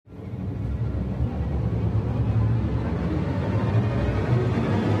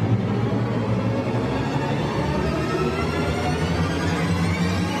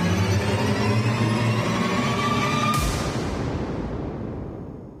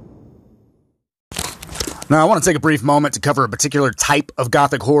Now, I want to take a brief moment to cover a particular type of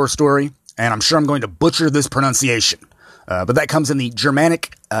Gothic horror story, and I'm sure I'm going to butcher this pronunciation. But that comes in the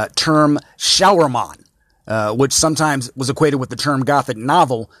Germanic term Schauerroman, which sometimes was equated with the term Gothic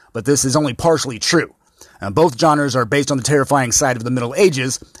novel, but this is only partially true. Both genres are based on the terrifying side of the Middle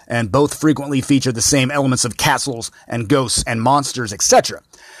Ages, and both frequently feature the same elements of castles and ghosts and monsters, etc.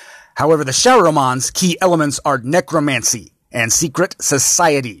 However, the Schauerroman's key elements are necromancy and secret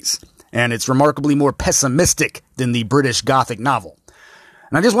societies, and it's remarkably more pessimistic than the British Gothic novel.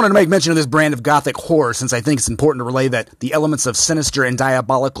 And I just wanted to make mention of this brand of Gothic horror since I think it's important to relay that the elements of sinister and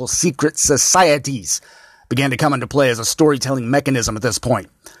diabolical secret societies began to come into play as a storytelling mechanism at this point,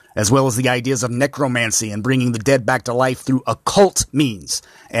 as well as the ideas of necromancy and bringing the dead back to life through occult means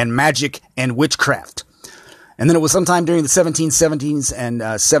and magic and witchcraft. And then it was sometime during the 1770s and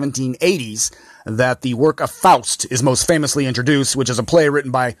 1780s that the work of Faust is most famously introduced, which is a play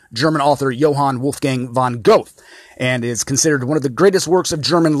written by German author Johann Wolfgang von Goethe, and is considered one of the greatest works of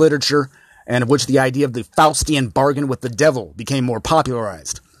German literature, and of which the idea of the Faustian bargain with the devil became more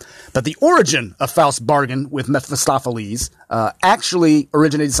popularized. But the origin of Faust's bargain with Mephistopheles actually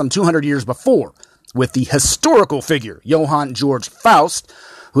originated some 200 years before, with the historical figure Johann Georg Faust,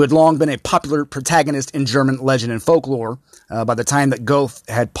 who had long been a popular protagonist in German legend and folklore by the time that Goethe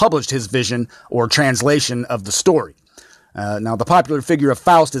had published his vision or translation of the story. Now, the popular figure of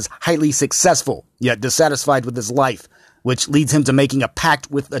Faust is highly successful, yet dissatisfied with his life, which leads him to making a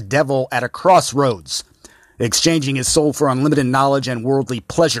pact with the devil at a crossroads, exchanging his soul for unlimited knowledge and worldly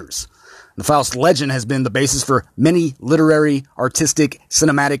pleasures. The Faust legend has been the basis for many literary, artistic,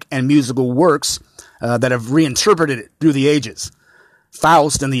 cinematic, and musical works that have reinterpreted it through the ages.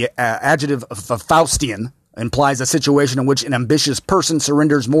 Faust, and the adjective of Faustian, implies a situation in which an ambitious person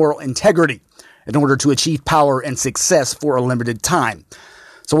surrenders moral integrity in order to achieve power and success for a limited time.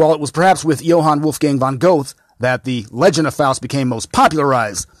 So while it was perhaps with Johann Wolfgang von Goethe that the legend of Faust became most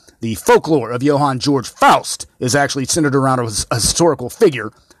popularized, the folklore of Johann Georg Faust is actually centered around a historical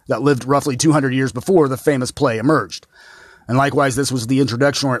figure that lived roughly 200 years before the famous play emerged. And likewise, this was the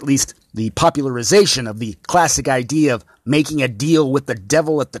introduction, or at least the popularization, of the classic idea of making a deal with the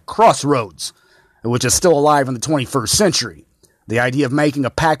devil at the crossroads, which is still alive in the 21st century. The idea of making a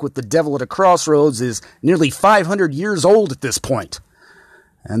pact with the devil at a crossroads is nearly 500 years old at this point.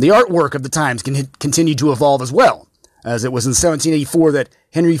 And the artwork of the times continued to evolve as well, as it was in 1784 that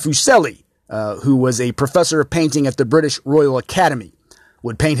Henry Fuseli, who was a professor of painting at the British Royal Academy,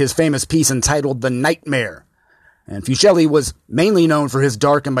 would paint his famous piece entitled The Nightmare. And Fuseli was mainly known for his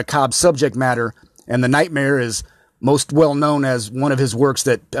dark and macabre subject matter, and The Nightmare is most well known as one of his works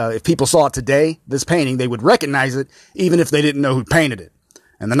that if people saw it today, this painting, they would recognize it even if they didn't know who painted it.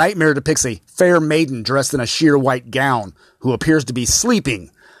 And The Nightmare depicts a fair maiden dressed in a sheer white gown who appears to be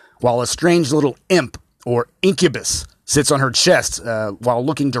sleeping, while a strange little imp, or incubus, sits on her chest while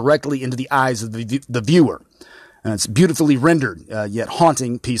looking directly into the eyes of the viewer. And it's beautifully rendered, yet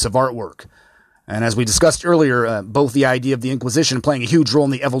haunting piece of artwork. And as we discussed earlier, both the idea of the Inquisition playing a huge role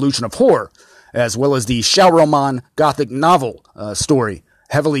in the evolution of horror, as well as the Schauerroman Gothic novel story,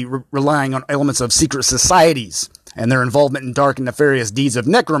 heavily relying on elements of secret societies and their involvement in dark and nefarious deeds of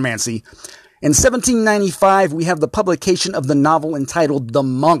necromancy. In 1795, we have the publication of the novel entitled The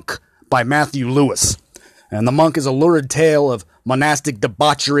Monk by Matthew Lewis. And The Monk is a lurid tale of monastic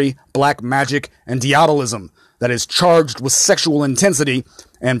debauchery, black magic, and diabolism that is charged with sexual intensity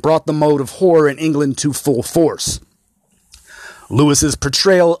and brought the mode of horror in England to full force. Lewis's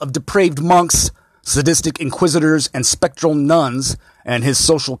portrayal of depraved monks, sadistic inquisitors, and spectral nuns, and his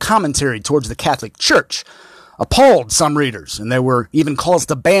social commentary towards the Catholic Church appalled some readers, and there were even calls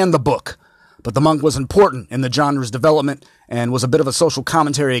to ban the book. But The Monk was important in the genre's development and was a bit of a social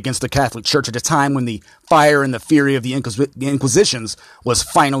commentary against the Catholic Church at a time when the fire and the fury of the Inquisitions was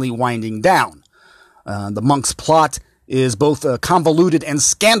finally winding down. The Monk's plot is both convoluted and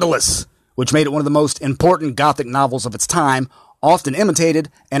scandalous, which made it one of the most important Gothic novels of its time, often imitated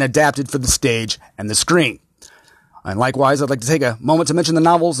and adapted for the stage and the screen. And likewise, I'd like to take a moment to mention the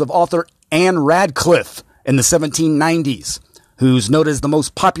novels of author Anne Radcliffe in the 1790s, who's noted as the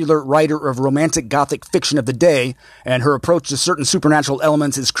most popular writer of romantic Gothic fiction of the day, and her approach to certain supernatural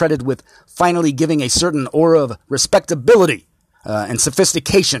elements is credited with finally giving a certain aura of respectability and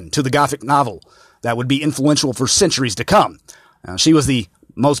sophistication to the Gothic novel that would be influential for centuries to come. She was the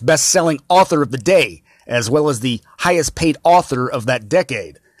most best-selling author of the day, as well as the highest-paid author of that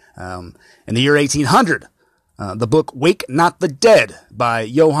decade. In the year 1800, the book Wake Not the Dead by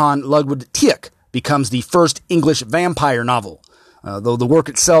Johann Ludwig Tieck becomes the first English vampire novel, though the work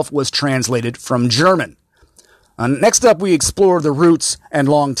itself was translated from German. Next up, we explore the roots and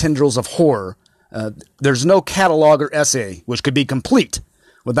long tendrils of horror, there's no catalog or essay which could be complete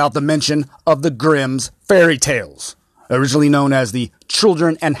without the mention of the Grimm's fairy tales, originally known as the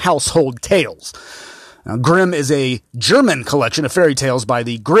Children and Household Tales. Now, Grimm is a German collection of fairy tales by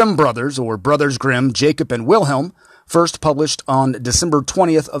the Grimm brothers, or Brothers Grimm, Jacob and Wilhelm, first published on December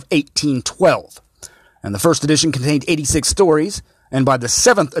 20th of 1812. And the first edition contained 86 stories, and by the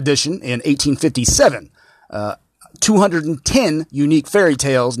seventh edition in 1857, 210 unique fairy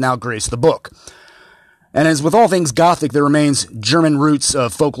tales now grace the book. And as with all things Gothic, there remains German roots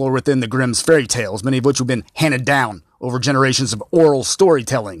of folklore within the Grimm's fairy tales, many of which have been handed down over generations of oral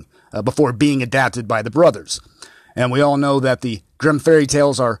storytelling before being adapted by the brothers. And we all know that the Grimm fairy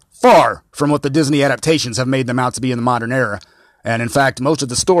tales are far from what the Disney adaptations have made them out to be in the modern era. And in fact, most of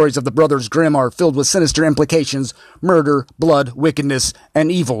the stories of the Brothers Grimm are filled with sinister implications, murder, blood, wickedness,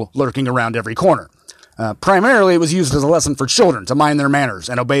 and evil lurking around every corner. Primarily, it was used as a lesson for children to mind their manners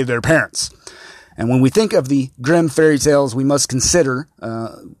and obey their parents. And when we think of the Grimm fairy tales, we must consider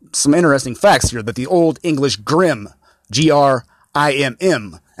some interesting facts here, that the Old English Grimm,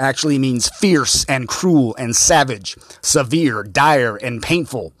 Grimm, actually means fierce and cruel and savage, severe, dire, and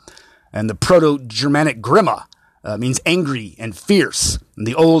painful. And the Proto-Germanic Grimma means angry and fierce. And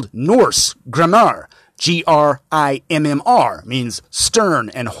the Old Norse Grimmar, Grimmr, means stern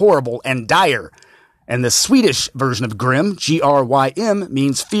and horrible and dire. And the Swedish version of Grimm, Grym,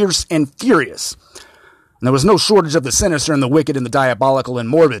 means fierce and furious. And there was no shortage of the sinister and the wicked and the diabolical and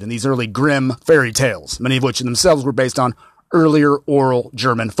morbid in these early Grimm fairy tales, many of which in themselves were based on earlier oral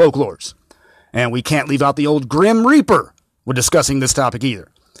German folklores. And we can't leave out the old Grim Reaper when discussing this topic either.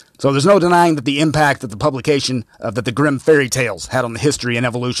 So there's no denying that the impact that the publication of the Grimm fairy tales had on the history and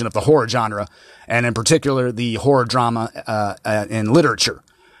evolution of the horror genre, and in particular the horror drama in literature.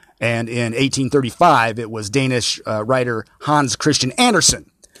 And in 1835, it was Danish writer Hans Christian Andersen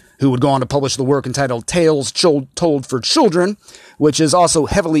who would go on to publish the work entitled Tales Told for Children, which is also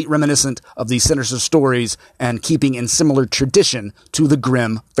heavily reminiscent of the sinister stories and keeping in similar tradition to the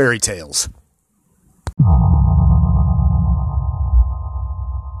Grimm fairy tales.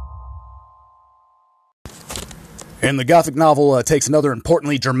 And the Gothic novel takes another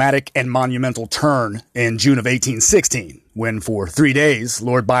importantly dramatic and monumental turn in June of 1816, when for 3 days,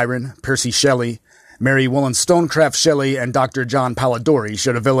 Lord Byron, Percy Shelley, Mary Wollstonecraft Shelley, and Dr. John Polidori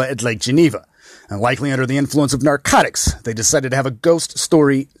shared a villa at Lake Geneva. And likely under the influence of narcotics, they decided to have a ghost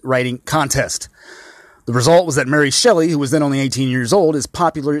story writing contest. The result was that Mary Shelley, who was then only 18 years old, is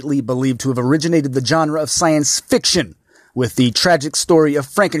popularly believed to have originated the genre of science fiction with the tragic story of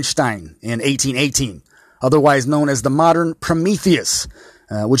Frankenstein in 1818. Otherwise known as the modern Prometheus,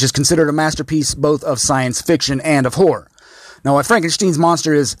 which is considered a masterpiece both of science fiction and of horror. Now, while Frankenstein's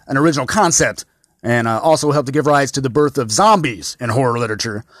monster is an original concept, and also helped to give rise to the birth of zombies in horror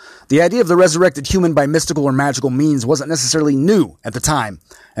literature, the idea of the resurrected human by mystical or magical means wasn't necessarily new at the time,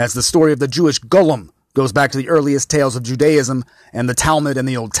 as the story of the Jewish golem goes back to the earliest tales of Judaism and the Talmud and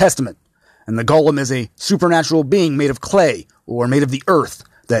the Old Testament. And the golem is a supernatural being made of clay, or made of the earth,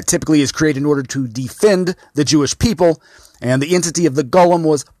 that typically is created in order to defend the Jewish people, and the entity of the golem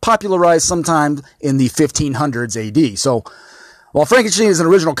was popularized sometime in the 1500s AD. So, while Frankenstein is an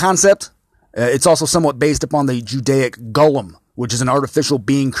original concept, it's also somewhat based upon the Judaic golem, which is an artificial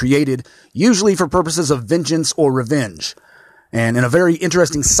being created usually for purposes of vengeance or revenge. And in a very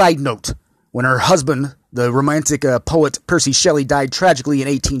interesting side note, when her husband, the romantic poet Percy Shelley, died tragically in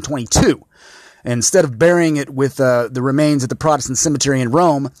 1822, instead of burying it with the remains at the Protestant cemetery in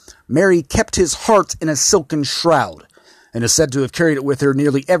Rome, Mary kept his heart in a silken shroud, and is said to have carried it with her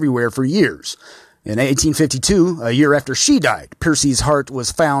nearly everywhere for years. In 1852, a year after she died, Percy's heart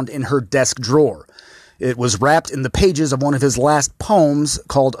was found in her desk drawer. It was wrapped in the pages of one of his last poems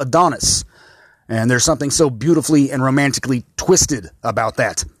called Adonis. And there's something so beautifully and romantically twisted about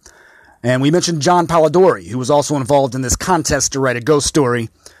that. And we mentioned John Polidori, who was also involved in this contest to write a ghost story,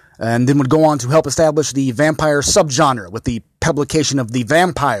 and then would go on to help establish the vampire subgenre with the publication of The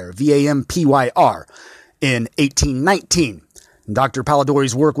Vampire, Vampyr, in 1819. Dr.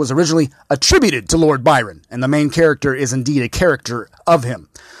 Polidori's work was originally attributed to Lord Byron, and the main character is indeed a character of him.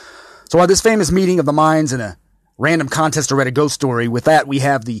 So at this famous meeting of the minds in a random contest to write a ghost story, with that we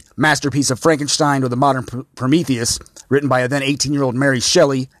have the masterpiece of Frankenstein or the modern Prometheus, written by a then 18-year-old Mary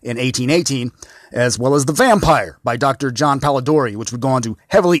Shelley in 1818, as well as The Vampire by Dr. John Polidori, which would go on to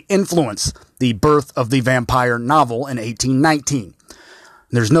heavily influence the birth of the vampire novel in 1819.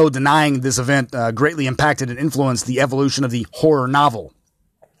 There's no denying this event greatly impacted and influenced the evolution of the horror novel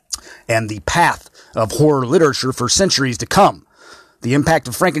and the path of horror literature for centuries to come. The impact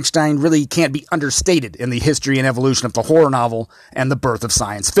of Frankenstein really can't be understated in the history and evolution of the horror novel and the birth of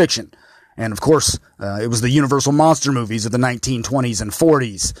science fiction. And of course, it was the Universal Monster movies of the 1920s and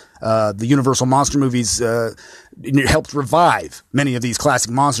 40s. The Universal Monster movies helped revive many of these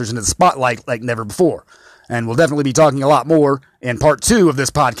classic monsters into the spotlight like never before. And we'll definitely be talking a lot more in part 2 of this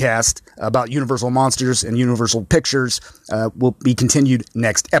podcast about Universal Monsters and Universal Pictures. Will be continued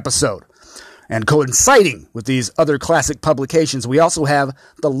next episode. And coinciding with these other classic publications, we also have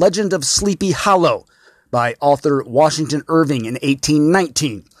The Legend of Sleepy Hollow by author Washington Irving in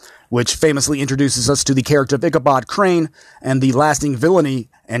 1819, which famously introduces us to the character of Ichabod Crane and the lasting villainy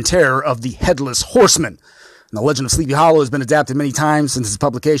and terror of the Headless Horseman. And The Legend of Sleepy Hollow has been adapted many times since its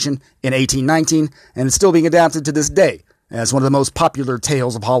publication in 1819, and it's still being adapted to this day as one of the most popular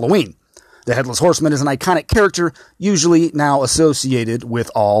tales of Halloween. The Headless Horseman is an iconic character, usually now associated with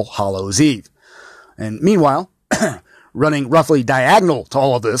All Hallows Eve. And meanwhile, running roughly diagonal to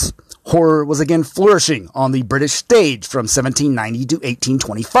all of this, horror was again flourishing on the British stage from 1790 to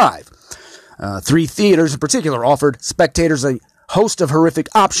 1825. 3 theaters in particular offered spectators a host of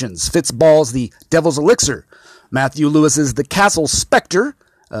horrific options. Fitzball's The Devil's Elixir, Matthew Lewis's The Castle Spectre,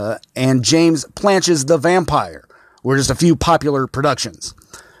 and James Planch's The Vampire were just a few popular productions.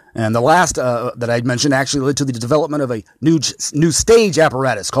 And the last that I'd mentioned actually led to the development of a new stage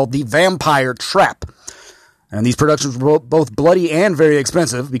apparatus called the Vampire Trap. And these productions were both bloody and very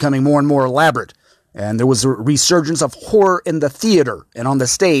expensive, becoming more and more elaborate. And there was a resurgence of horror in the theater and on the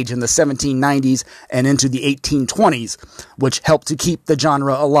stage in the 1790s and into the 1820s, which helped to keep the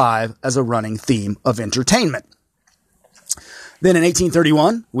genre alive as a running theme of entertainment. Then in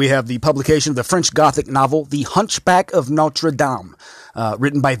 1831, we have the publication of the French Gothic novel The Hunchback of Notre Dame,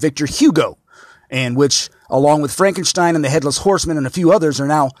 written by Victor Hugo, and which, along with Frankenstein and the Headless Horseman and a few others, are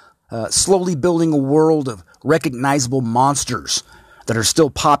now slowly building a world of recognizable monsters that are still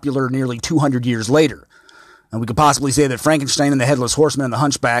popular nearly 200 years later. And we could possibly say that Frankenstein and the Headless Horseman and the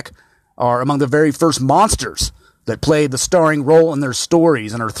Hunchback are among the very first monsters that play the starring role in their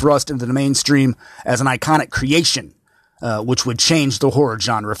stories and are thrust into the mainstream as an iconic creation, which would change the horror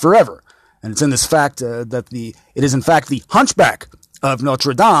genre forever. And it's in this fact that it is in fact the Hunchback of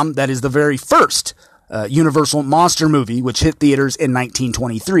Notre Dame that is the very first Universal monster movie, which hit theaters in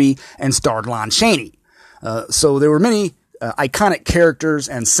 1923 and starred Lon Chaney. So there were many iconic characters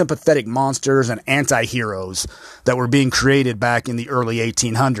and sympathetic monsters and anti-heroes that were being created back in the early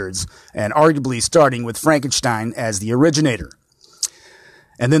 1800s, and arguably starting with Frankenstein as the originator.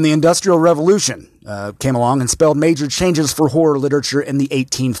 And then the Industrial Revolution came along and spelled major changes for horror literature in the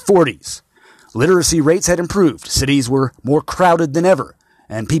 1840s. Literacy rates had improved, cities were more crowded than ever,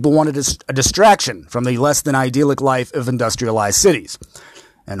 and people wanted a distraction from the less than idyllic life of industrialized cities.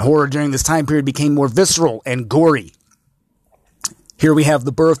 And horror during this time period became more visceral and gory. Here we have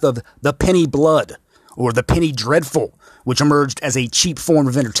the birth of the penny blood, or the penny dreadful, which emerged as a cheap form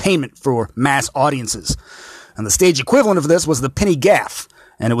of entertainment for mass audiences. And the stage equivalent of this was the penny gaff,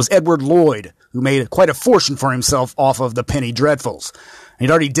 and it was Edward Lloyd who made quite a fortune for himself off of the penny dreadfuls.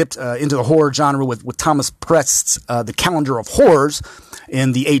 He'd already dipped into the horror genre with Thomas Prest's The Calendar of Horrors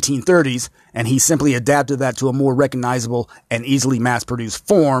in the 1830s, and he simply adapted that to a more recognizable and easily mass-produced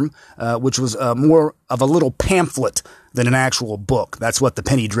form, which was more of a little pamphlet than an actual book. That's what the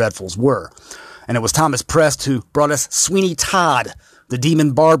Penny Dreadfuls were. And it was Thomas Prest who brought us Sweeney Todd, the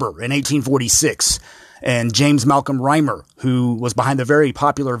Demon Barber, in 1846, and James Malcolm Reimer, who was behind the very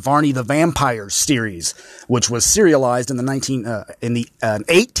popular Varney the Vampire series, which was serialized in the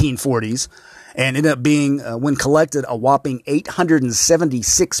 1840s, and ended up being, when collected, a whopping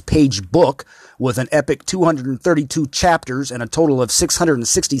 876-page book with an epic 232 chapters and a total of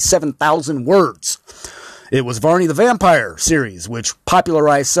 667,000 words. It was Varney the Vampire series, which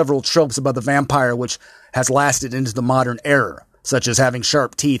popularized several tropes about the vampire, which has lasted into the modern era, such as having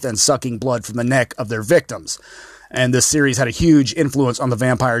sharp teeth and sucking blood from the neck of their victims. And this series had a huge influence on the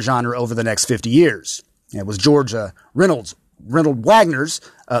vampire genre over the next 50 years. It was George Reynold Wagner's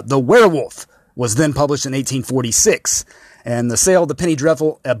The Werewolf, was then published in 1846, and the sale of the Penny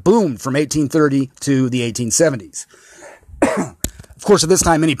Dreadful boomed from 1830 to the 1870s. Of course, at this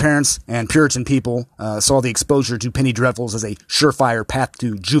time, many parents and Puritan people saw the exposure to Penny Dreadfuls as a surefire path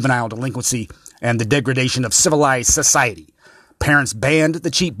to juvenile delinquency and the degradation of civilized society. Parents banned the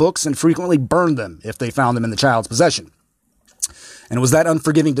cheap books and frequently burned them if they found them in the child's possession. And it was that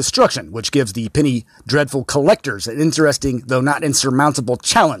unforgiving destruction which gives the Penny Dreadful collectors an interesting, though not insurmountable,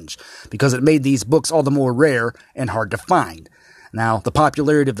 challenge, because it made these books all the more rare and hard to find. Now, the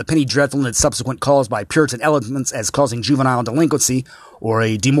popularity of the Penny Dreadful and its subsequent calls by Puritan elements as causing juvenile delinquency or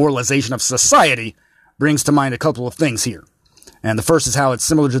a demoralization of society brings to mind a couple of things here. And the first is how it's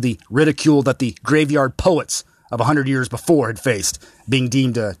similar to the ridicule that the graveyard poets of 100 years before had faced, being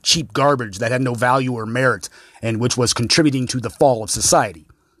deemed cheap garbage that had no value or merit, and which was contributing to the fall of society.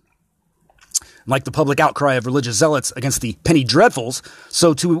 Like the public outcry of religious zealots against the penny dreadfuls,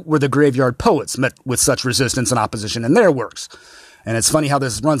 so too were the graveyard poets met with such resistance and opposition in their works. And it's funny how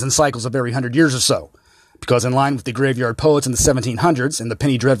this runs in cycles of every 100 years or so, because in line with the graveyard poets in the 1700s and the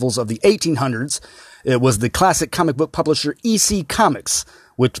penny dreadfuls of the 1800s, it was the classic comic book publisher EC Comics,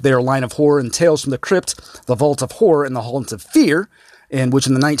 with their line of horror and Tales from the Crypt, The Vault of Horror, and The Haunt of Fear, in which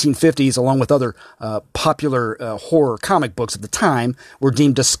in the 1950s, along with other popular horror comic books at the time, were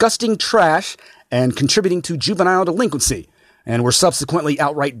deemed disgusting trash and contributing to juvenile delinquency, and were subsequently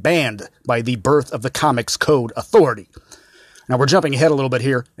outright banned by the birth of the Comics Code Authority. Now, we're jumping ahead a little bit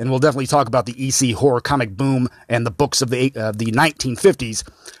here, and we'll definitely talk about the EC horror comic boom and the books of the 1950s,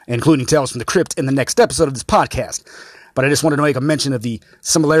 including Tales from the Crypt, in the next episode of this podcast. But I just wanted to make a mention of the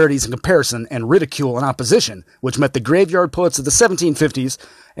similarities in comparison and ridicule and opposition, which met the graveyard poets of the 1750s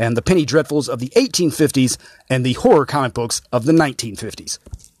and the penny dreadfuls of the 1850s and the horror comic books of the 1950s.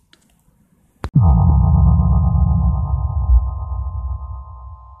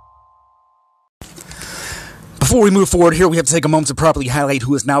 Before we move forward here, we have to take a moment to properly highlight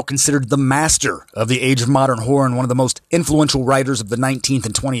who is now considered the master of the age of modern horror and one of the most influential writers of the 19th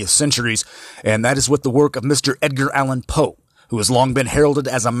and 20th centuries, and that is with the work of Mr. Edgar Allan Poe, who has long been heralded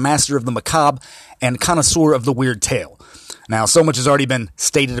as a master of the macabre and connoisseur of the weird tale. Now, so much has already been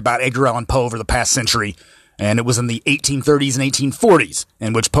stated about Edgar Allan Poe over the past century, and it was in the 1830s and 1840s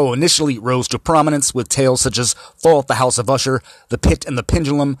in which Poe initially rose to prominence with tales such as Fall at the House of Usher, The Pit and the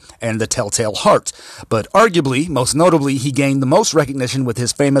Pendulum, and The Telltale Heart. But arguably, most notably, he gained the most recognition with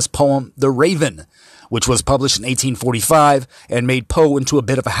his famous poem, The Raven, which was published in 1845 and made Poe into a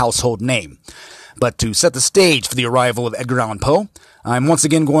bit of a household name. But to set the stage for the arrival of Edgar Allan Poe, I'm once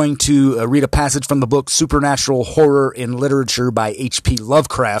again going to read a passage from the book Supernatural Horror in Literature by H.P.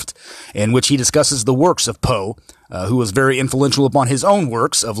 Lovecraft, in which he discusses the works of Poe, who was very influential upon his own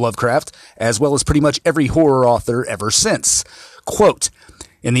works of Lovecraft, as well as pretty much every horror author ever since. Quote,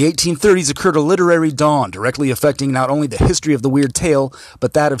 "In the 1830s occurred a literary dawn directly affecting not only the history of the weird tale,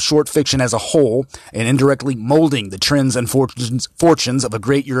 but that of short fiction as a whole, and indirectly molding the trends and fortunes of a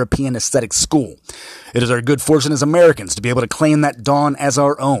great European aesthetic school. It is our good fortune as Americans to be able to claim that dawn as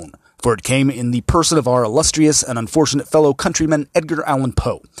our own, for it came in the person of our illustrious and unfortunate fellow countryman Edgar Allan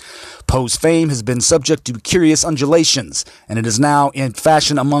Poe. Poe's fame has been subject to curious undulations, and it is now in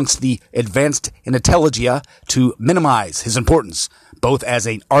fashion amongst the advanced intelligentsia to minimize his importance, both as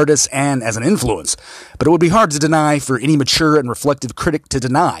an artist and as an influence. But it would be hard to deny for any mature and reflective critic to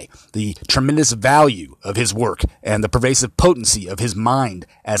deny the tremendous value of his work and the pervasive potency of his mind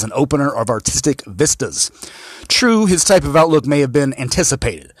as an opener of artistic vistas. True, his type of outlook may have been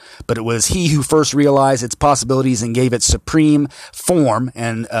anticipated, but it was he who first realized its possibilities and gave it supreme form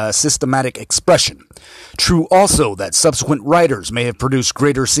and systematic expression. True also that subsequent writers may have produced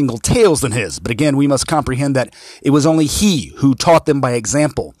greater single tales than his, but again we must comprehend that it was only he who taught them by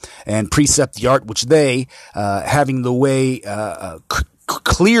example and precept the art which they, having the way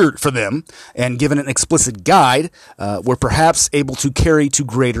cleared for them and given an explicit guide, were perhaps able to carry to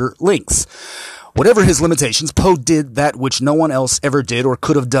greater lengths. Whatever his limitations, Poe did that which no one else ever did or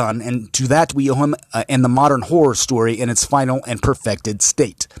could have done, and to that we owe him in the modern horror story in its final and perfected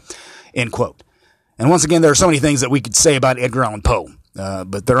state." End quote. And once again, there are so many things that we could say about Edgar Allan Poe,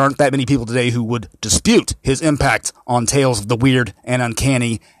 but there aren't that many people today who would dispute his impact on tales of the weird and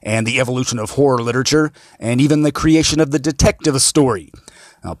uncanny and the evolution of horror literature and even the creation of the detective story.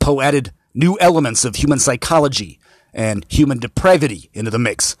 Poe added new elements of human psychology and human depravity into the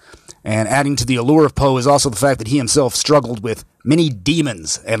mix. And adding to the allure of Poe is also the fact that he himself struggled with many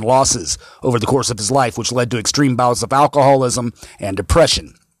demons and losses over the course of his life, which led to extreme bouts of alcoholism and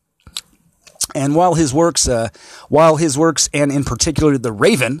depression. And while his works, and in particular The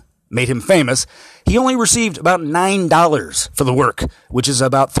Raven, made him famous, he only received about $9 for the work, which is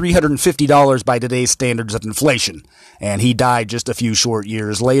about $350 by today's standards of inflation. And he died just a few short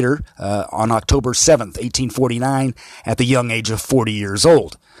years later, on October 7th, 1849, at the young age of 40 years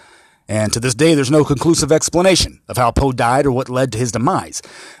old. And to this day, there's no conclusive explanation of how Poe died or what led to his demise,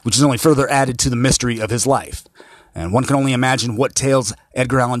 which is only further added to the mystery of his life. And one can only imagine what tales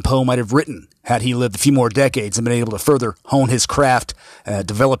Edgar Allan Poe might have written had he lived a few more decades and been able to further hone his craft,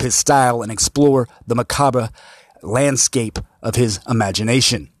 develop his style, and explore the macabre landscape of his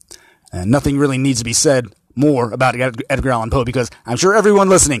imagination. And nothing really needs to be said more about Edgar Allan Poe, because I'm sure everyone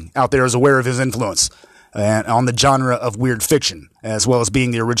listening out there is aware of his influence on the genre of weird fiction, as well as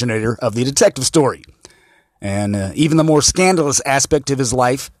being the originator of the detective story. And even the more scandalous aspect of his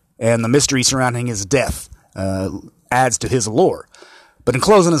life and the mystery surrounding his death adds to his allure. But in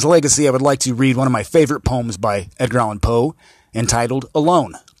closing his legacy, I would like to read one of my favorite poems by Edgar Allan Poe, entitled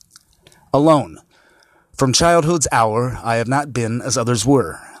Alone. Alone. From childhood's hour, I have not been as others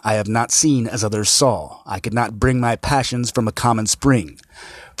were. I have not seen as others saw. I could not bring my passions from a common spring.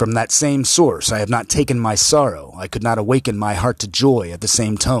 From that same source, I have not taken my sorrow. I could not awaken my heart to joy at the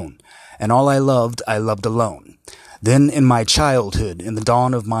same tone. And all I loved alone. Then in my childhood, in the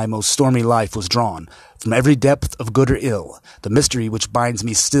dawn of my most stormy life was drawn, from every depth of good or ill, the mystery which binds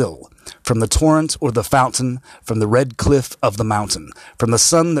me still, from the torrent or the fountain, from the red cliff of the mountain, from the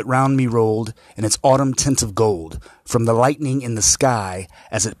sun that round me rolled in its autumn tint of gold, from the lightning in the sky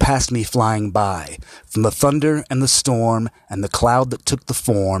as it passed me flying by, from the thunder and the storm and the cloud that took the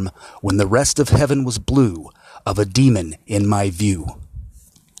form, when the rest of heaven was blue, of a demon in my view.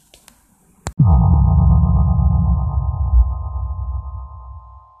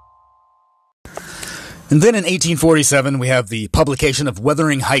 And then in 1847, we have the publication of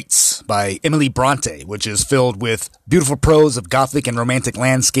Wuthering Heights by Emily Bronte, which is filled with beautiful prose of Gothic and romantic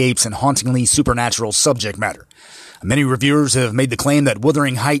landscapes and hauntingly supernatural subject matter. Many reviewers have made the claim that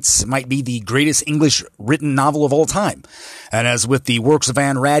Wuthering Heights might be the greatest English written novel of all time. And as with the works of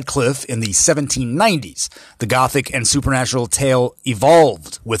Anne Radcliffe in the 1790s, the Gothic and supernatural tale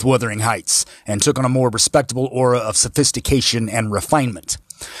evolved with Wuthering Heights and took on a more respectable aura of sophistication and refinement.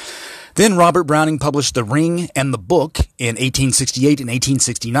 Then Robert Browning published The Ring and the Book in 1868 and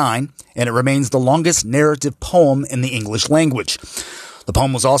 1869, and it remains the longest narrative poem in the English language. The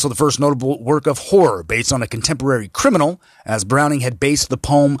poem was also the first notable work of horror based on a contemporary criminal, as Browning had based the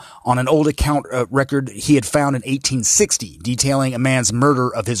poem on an old account record he had found in 1860, detailing a man's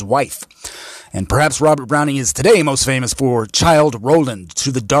murder of his wife. And perhaps Robert Browning is today most famous for Childe Roland,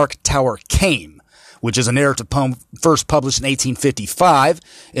 To the Dark Tower Came, which is a narrative poem first published in 1855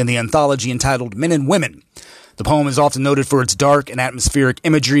 in the anthology entitled Men and Women. The poem is often noted for its dark and atmospheric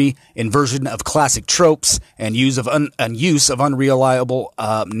imagery, inversion of classic tropes, and use of unreliable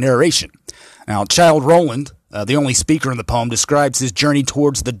narration. Now, Childe Roland, the only speaker in the poem, describes his journey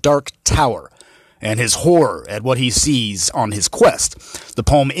towards the Dark Tower and his horror at what he sees on his quest. The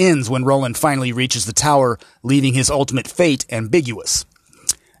poem ends when Roland finally reaches the tower, leaving his ultimate fate ambiguous.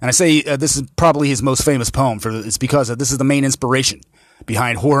 And I say this is probably his most famous poem, it's because this is the main inspiration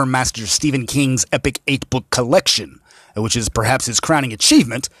behind horror master Stephen King's epic 8-book collection, which is perhaps his crowning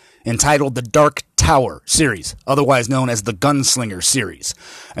achievement, entitled The Dark Tower series, otherwise known as the Gunslinger series.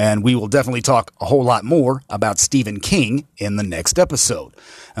 And we will definitely talk a whole lot more about Stephen King in the next episode.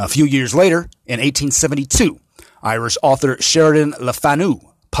 A few years later, in 1872, Irish author Sheridan Le Fanu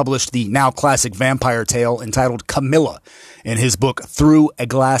published the now classic vampire tale entitled Camilla in his book Through a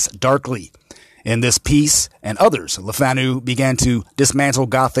Glass Darkly. In this piece and others, Le Fanu began to dismantle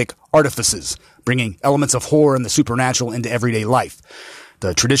Gothic artifices, bringing elements of horror and the supernatural into everyday life.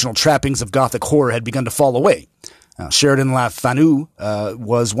 The traditional trappings of Gothic horror had begun to fall away. Sheridan Le Fanu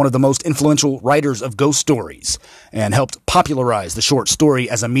was one of the most influential writers of ghost stories and helped popularize the short story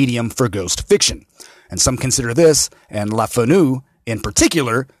as a medium for ghost fiction. And some consider this, and Le Fanu in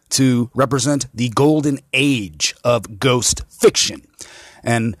particular, to represent the golden age of ghost fiction.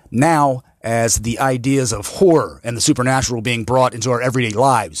 And now, as the ideas of horror and the supernatural being brought into our everyday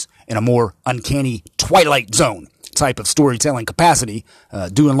lives in a more uncanny Twilight Zone type of storytelling capacity,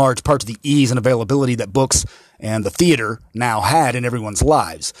 due in large part to the ease and availability that books and the theater now had in everyone's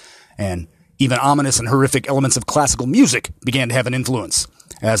lives. And even ominous and horrific elements of classical music began to have an influence,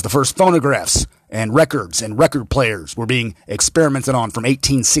 as the first phonographs and records and record players were being experimented on from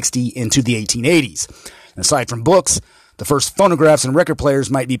 1860 into the 1880s. And aside from books, the first phonographs and record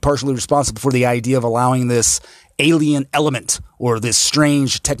players might be partially responsible for the idea of allowing this alien element or this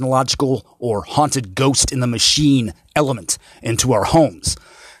strange technological or haunted ghost in the machine element into our homes.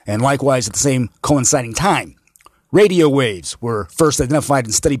 And likewise, at the same coinciding time, radio waves were first identified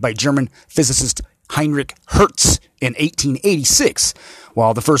and studied by German physicist Heinrich Hertz in 1886,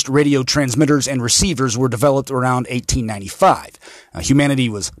 while the first radio transmitters and receivers were developed around 1895. Humanity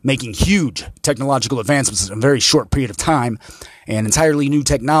was making huge technological advancements in a very short period of time, and entirely new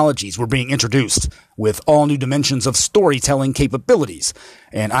technologies were being introduced with all new dimensions of storytelling capabilities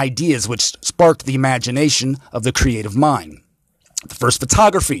and ideas which sparked the imagination of the creative mind. The first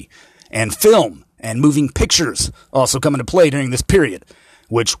photography and film and moving pictures also come into play during this period,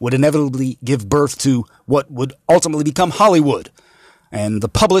 which would inevitably give birth to what would ultimately become Hollywood. And the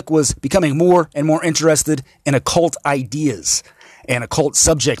public was becoming more and more interested in occult ideas and occult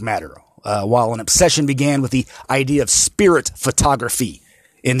subject matter, while an obsession began with the idea of spirit photography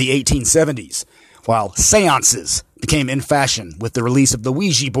in the 1870s, while seances became in fashion with the release of the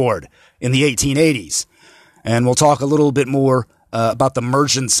Ouija board in the 1880s. And we'll talk a little bit more about the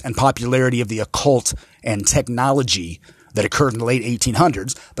emergence and popularity of the occult and technology that occurred in the late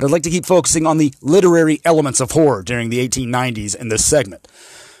 1800s, but I'd like to keep focusing on the literary elements of horror during the 1890s in this segment.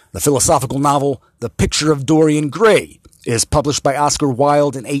 The philosophical novel The Picture of Dorian Gray is published by Oscar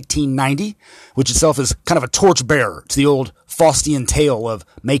Wilde in 1890, which itself is kind of a torchbearer to the old Faustian tale of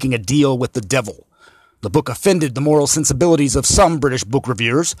making a deal with the devil. The book offended the moral sensibilities of some British book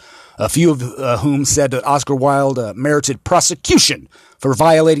reviewers, a few of whom said that Oscar Wilde merited prosecution for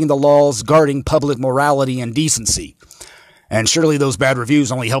violating the laws guarding public morality and decency. And surely those bad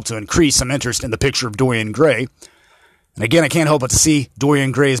reviews only helped to increase some interest in The Picture of Dorian Gray. And again, I can't help but to see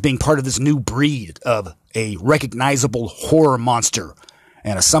Dorian Gray as being part of this new breed of a recognizable horror monster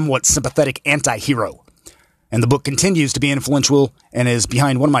and a somewhat sympathetic anti-hero. And the book continues to be influential and is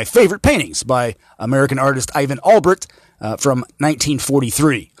behind one of my favorite paintings by American artist Ivan Albrecht from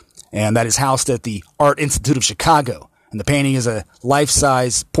 1943. And that is housed at the Art Institute of Chicago. And the painting is a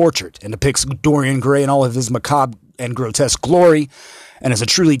life-size portrait and depicts Dorian Gray in all of his macabre and grotesque glory, and is a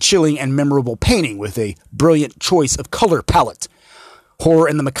truly chilling and memorable painting with a brilliant choice of color palette. Horror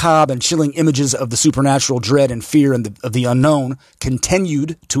and the macabre and chilling images of the supernatural, dread and fear and of the unknown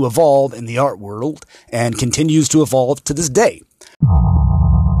continued to evolve in the art world and continues to evolve to this day.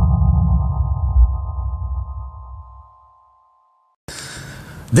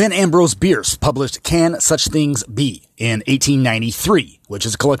 Then Ambrose Bierce published Can Such Things Be in 1893, which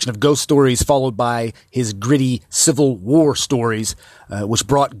is a collection of ghost stories followed by his gritty Civil War stories, which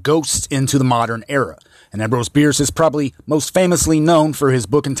brought ghosts into the modern era. And Ambrose Bierce is probably most famously known for his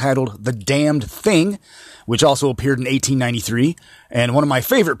book entitled The Damned Thing, which also appeared in 1893. And one of my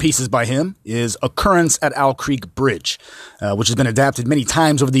favorite pieces by him is Occurrence at Owl Creek Bridge, which has been adapted many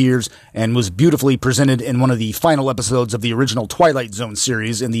times over the years and was beautifully presented in one of the final episodes of the original Twilight Zone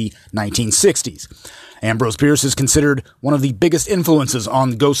series in the 1960s. Ambrose Bierce is considered one of the biggest influences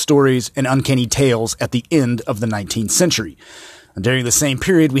on ghost stories and uncanny tales at the end of the 19th century. During the same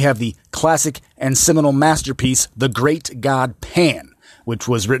period, we have the classic and seminal masterpiece, The Great God Pan, which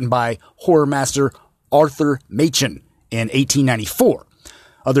was written by horror master Arthur Machen in 1894.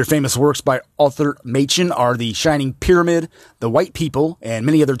 Other famous works by Arthur Machen are The Shining Pyramid, The White People, and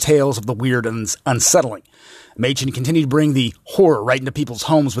many other tales of the weird and unsettling. Machen continued to bring the horror right into people's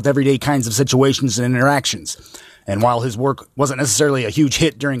homes with everyday kinds of situations and interactions. And while his work wasn't necessarily a huge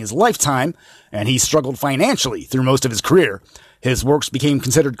hit during his lifetime, and he struggled financially through most of his career, his works became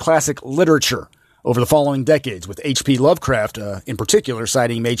considered classic literature over the following decades, with H.P. Lovecraft in particular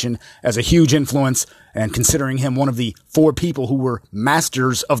citing Machen as a huge influence and considering him one of the four people who were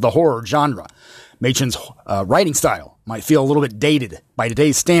masters of the horror genre. Machen's writing style might feel a little bit dated by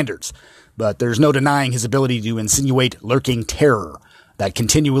today's standards, but there's no denying his ability to insinuate lurking terror that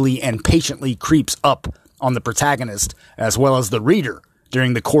continually and patiently creeps up on the protagonist as well as the reader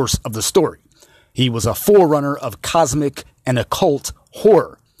during the course of the story. He was a forerunner of cosmic and occult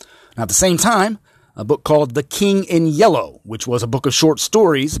horror. Now, at the same time, a book called The King in Yellow, which was a book of short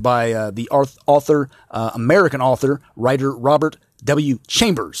stories by the American author, writer Robert W.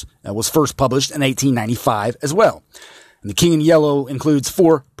 Chambers, was first published in 1895 as well. And The King in Yellow includes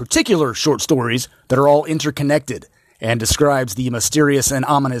 4 particular short stories that are all interconnected and describes the mysterious and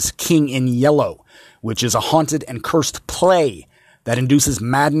ominous King in Yellow, which is a haunted and cursed play that induces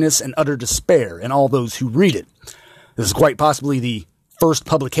madness and utter despair in all those who read it. This is quite possibly the first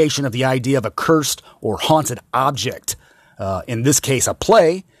publication of the idea of a cursed or haunted object, in this case a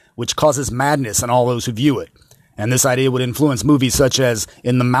play, which causes madness in all those who view it. And this idea would influence movies such as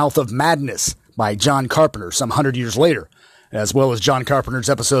In the Mouth of Madness by John Carpenter some 100 years later, as well as John Carpenter's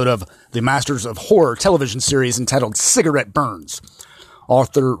episode of the Masters of Horror television series entitled Cigarette Burns.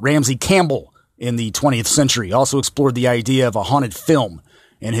 Arthur Ramsey Campbell in the 20th century also explored the idea of a haunted film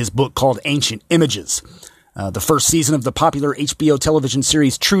in his book called Ancient Images. The first season of the popular HBO television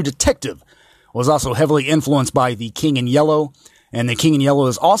series True Detective was also heavily influenced by The King in Yellow, and The King in Yellow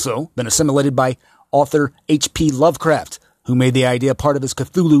has also been assimilated by author H.P. Lovecraft, who made the idea part of his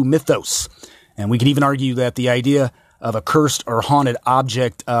Cthulhu mythos. And we can even argue that the idea of a cursed or haunted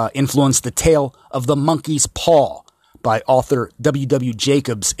object influenced the tale of The Monkey's Paw by author W.W.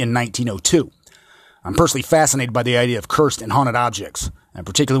 Jacobs in 1902. I'm personally fascinated by the idea of cursed and haunted objects, and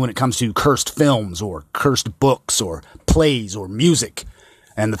particularly when it comes to cursed films or cursed books or plays or music,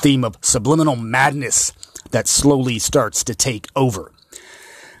 and the theme of subliminal madness that slowly starts to take over.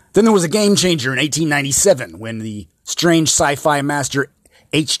 Then there was a game changer in 1897 when the strange sci-fi master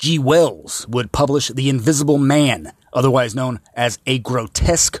H.G. Wells would publish The Invisible Man, otherwise known as A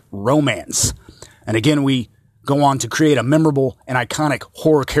Grotesque Romance. And again, we go on to create a memorable and iconic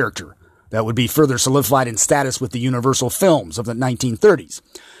horror character, that would be further solidified in status with the Universal films of the 1930s.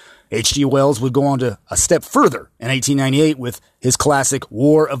 H.G. Wells would go on to a step further in 1898 with his classic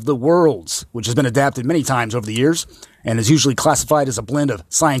War of the Worlds, which has been adapted many times over the years and is usually classified as a blend of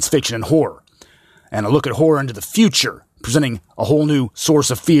science fiction and horror, and a look at horror into the future, presenting a whole new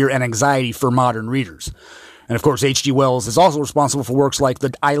source of fear and anxiety for modern readers. And of course, H.G. Wells is also responsible for works like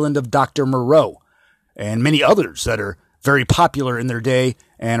The Island of Dr. Moreau and many others that are very popular in their day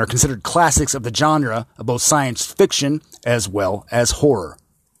and are considered classics of the genre of both science fiction as well as horror.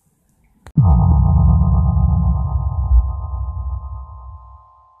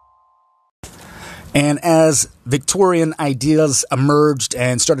 And as Victorian ideas emerged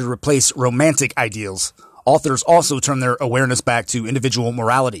and started to replace romantic ideals, authors also turned their awareness back to individual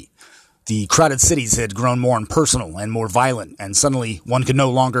morality. The crowded cities had grown more impersonal and more violent, and suddenly one could no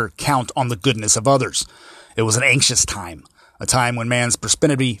longer count on the goodness of others. It was an anxious time, a time when man's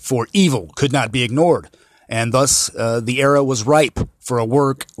propensity for evil could not be ignored, and thus the era was ripe for a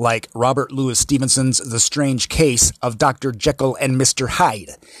work like Robert Louis Stevenson's The Strange Case of Dr. Jekyll and Mr.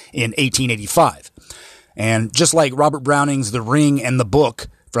 Hyde in 1885. And just like Robert Browning's The Ring and the Book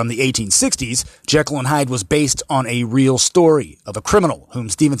from the 1860s, Jekyll and Hyde was based on a real story of a criminal whom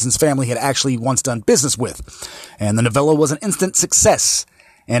Stevenson's family had actually once done business with. And the novella was an instant success,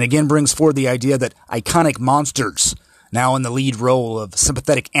 and again brings forward the idea that iconic monsters, now in the lead role of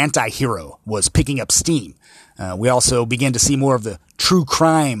sympathetic anti-hero, was picking up steam. We also begin to see more of the true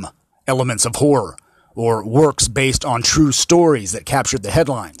crime elements of horror, or works based on true stories that captured the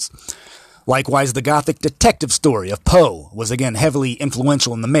headlines. Likewise, the Gothic detective story of Poe was again heavily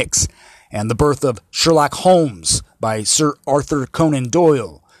influential in the mix, and the birth of Sherlock Holmes by Sir Arthur Conan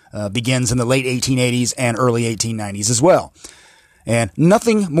Doyle begins in the late 1880s and early 1890s as well. And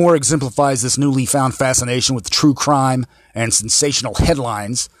nothing more exemplifies this newly found fascination with true crime and sensational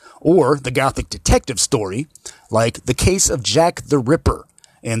headlines, or the Gothic detective story, like the case of Jack the Ripper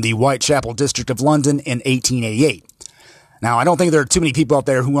in the Whitechapel district of London in 1888. Now, I don't think there are too many people out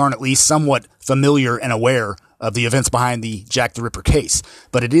there who aren't at least somewhat familiar and aware of the events behind the Jack the Ripper case,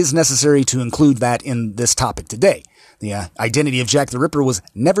 but it is necessary to include that in this topic today. The identity of Jack the Ripper was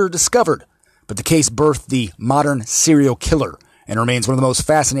never discovered, but the case birthed the modern serial killer and remains one of the most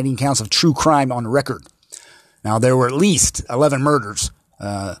fascinating accounts of true crime on record. Now, there were at least 11 murders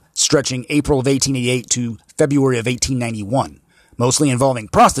stretching April of 1888 to February of 1891, mostly involving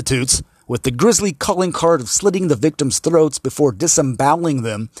prostitutes, with the grisly calling card of slitting the victims' throats before disemboweling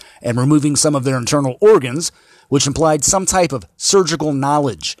them and removing some of their internal organs, which implied some type of surgical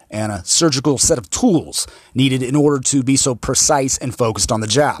knowledge and a surgical set of tools needed in order to be so precise and focused on the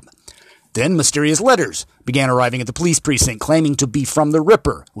job. Then mysterious letters began arriving at the police precinct claiming to be from the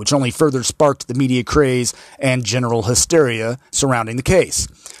Ripper, which only further sparked the media craze and general hysteria surrounding the case.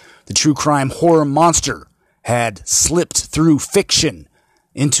 The true crime horror monster had slipped through fiction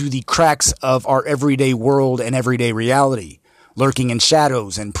into the cracks of our everyday world and everyday reality, lurking in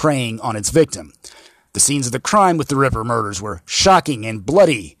shadows and preying on its victim. The scenes of the crime with the Ripper murders were shocking and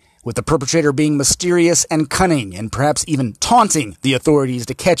bloody, with the perpetrator being mysterious and cunning, and perhaps even taunting the authorities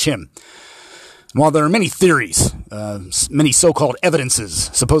to catch him. While there are many theories, many so-called evidences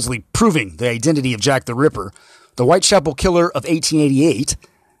supposedly proving the identity of Jack the Ripper, the Whitechapel Killer of 1888,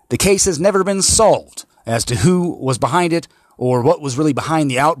 the case has never been solved as to who was behind it or what was really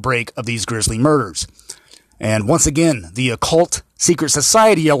behind the outbreak of these grisly murders. And once again, the occult secret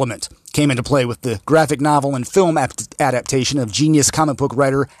society element came into play with the graphic novel and film adaptation of genius comic book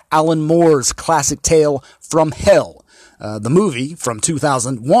writer Alan Moore's classic tale From Hell, the movie from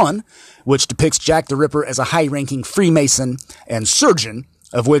 2001, which depicts Jack the Ripper as a high-ranking Freemason and surgeon,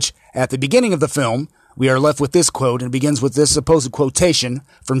 of which, at the beginning of the film, we are left with this quote, and it begins with this supposed quotation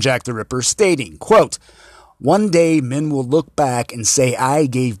from Jack the Ripper stating, quote, "One day men will look back and say I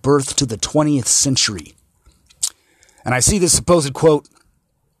gave birth to the 20th century." And I see this supposed quote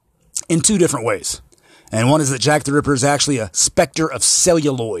in two different ways. And one is that Jack the Ripper is actually a specter of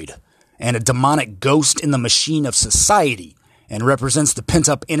celluloid and a demonic ghost in the machine of society, and represents the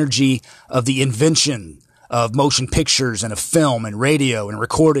pent-up energy of the invention of motion pictures and of film and radio and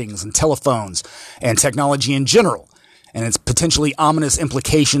recordings and telephones and technology in general, and its potentially ominous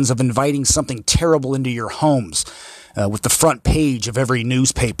implications of inviting something terrible into your homes with the front page of every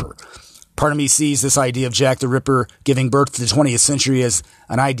newspaper. Part of me sees this idea of Jack the Ripper giving birth to the 20th century as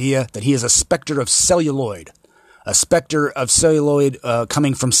an idea that he is a specter of celluloid,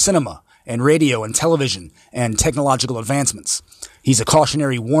 coming from cinema and radio and television and technological advancements. He's a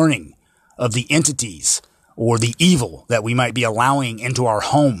cautionary warning of the entities or the evil that we might be allowing into our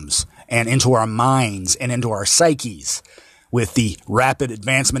homes and into our minds and into our psyches, with the rapid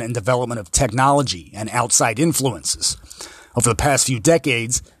advancement and development of technology and outside influences. Over the past few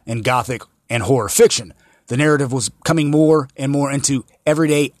decades in Gothic and horror fiction, the narrative was coming more and more into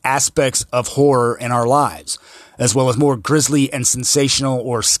everyday aspects of horror in our lives, as well as more grisly and sensational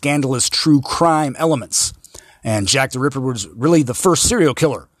or scandalous true crime elements. And Jack the Ripper was really the first serial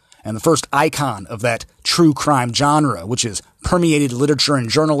killer and the first icon of that true crime genre, which has permeated literature and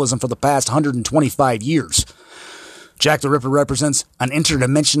journalism for the past 125 years. Jack the Ripper represents an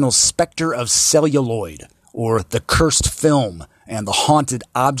interdimensional specter of celluloid, or the cursed film, and the haunted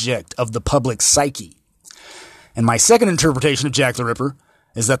object of the public psyche. And my second interpretation of Jack the Ripper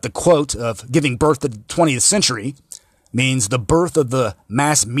is that the quote of giving birth to the 20th century means the birth of the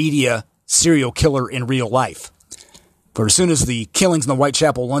mass media serial killer in real life. For as soon as the killings in the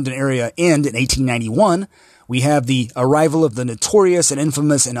Whitechapel, London area end in 1891, we have the arrival of the notorious and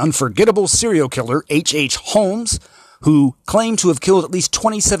infamous and unforgettable serial killer H.H. Holmes, who claimed to have killed at least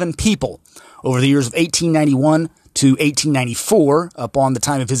 27 people over the years of 1891 to 1894 upon the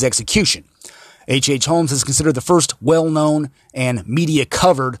time of his execution. H.H. Holmes is considered the first well-known and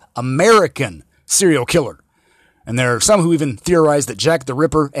media-covered American serial killer. And there are some who even theorize that Jack the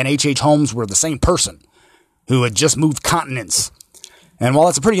Ripper and H.H. Holmes were the same person, who had just moved continents. And while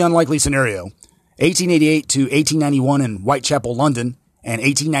that's a pretty unlikely scenario, 1888 to 1891 in Whitechapel, London, and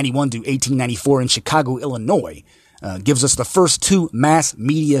 1891 to 1894 in Chicago, Illinois, gives us the first two mass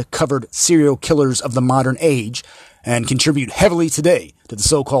media-covered serial killers of the modern age, and contribute heavily today to the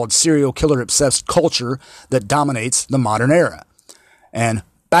so-called serial killer-obsessed culture that dominates the modern era. And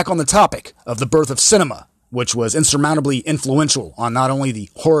back on the topic of the birth of cinema, which was insurmountably influential on not only the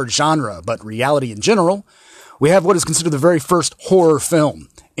horror genre, but reality in general, we have what is considered the very first horror film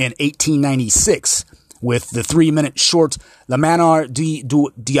in 1896, with the 3-minute short Le Manoir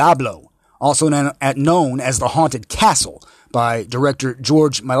du Diablo, also known as The Haunted Castle, by director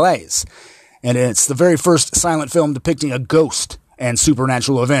George Méliès. And it's the very first silent film depicting a ghost and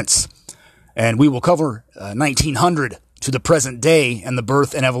supernatural events. And we will cover 1900 to the present day and the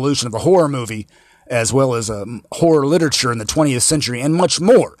birth and evolution of the horror movie, as well as horror literature in the 20th century, and much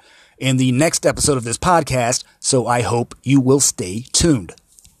more in the next episode of this podcast, so I hope you will stay tuned.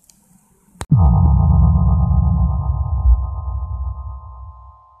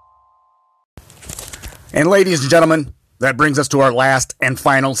 And ladies and gentlemen, that brings us to our last and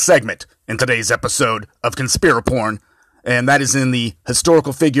final segment in today's episode of Conspiraporn, and that is in the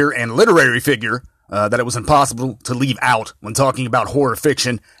historical figure and literary figure that it was impossible to leave out when talking about horror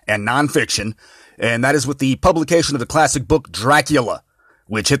fiction and nonfiction, and that is with the publication of the classic book Dracula,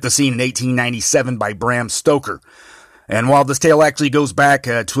 which hit the scene in 1897 by Bram Stoker. And while this tale actually goes back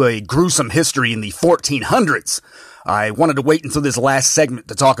to a gruesome history in the 1400s, I wanted to wait until this last segment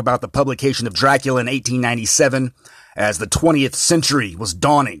to talk about the publication of Dracula in 1897 as the 20th century was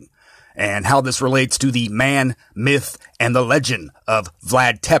dawning, and how this relates to the man, myth, and the legend of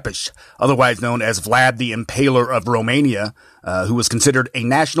Vlad Tepes, otherwise known as Vlad the Impaler of Romania, who was considered a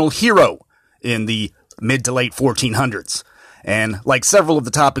national hero in the mid to late 1400s. And like several of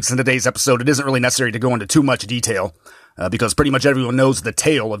the topics in today's episode, it isn't really necessary to go into too much detail, because pretty much everyone knows the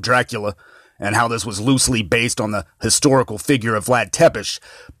tale of Dracula and how this was loosely based on the historical figure of Vlad Tepes,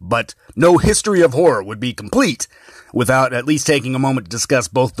 but no history of horror would be complete without at least taking a moment to discuss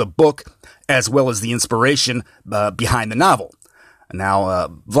both the book as well as the inspiration behind the novel. Now,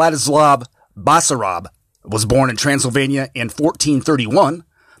 Vladislav Basarab was born in Transylvania in 1431,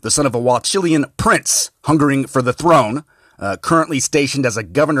 the son of a Wachtilian prince hungering for the throne, currently stationed as a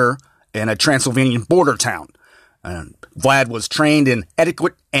governor in a Transylvanian border town. Vlad was trained in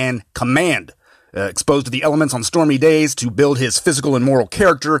etiquette and command, exposed to the elements on stormy days to build his physical and moral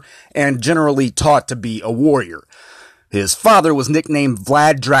character, and generally taught to be a warrior. His father was nicknamed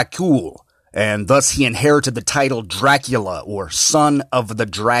Vlad Dracul, and thus he inherited the title Dracula, or Son of the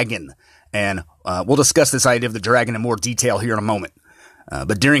Dragon. And we'll discuss this idea of the dragon in more detail here in a moment.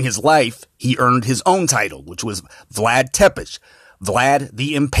 But during his life, he earned his own title, which was Vlad Tepes, Vlad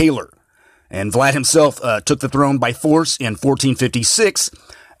the Impaler. And Vlad himself took the throne by force in 1456,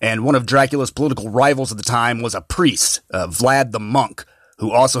 and one of Dracula's political rivals at the time was a priest, Vlad the Monk,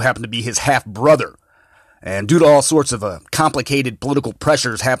 who also happened to be his half-brother. And due to all sorts of complicated political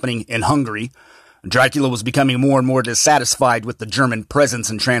pressures happening in Hungary, Dracula was becoming more and more dissatisfied with the German presence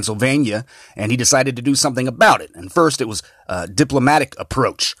in Transylvania, and he decided to do something about it. And first it was a diplomatic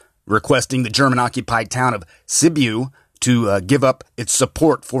approach, requesting the German-occupied town of Sibiu to give up its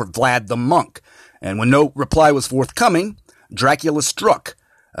support for Vlad the Monk. And when no reply was forthcoming, Dracula struck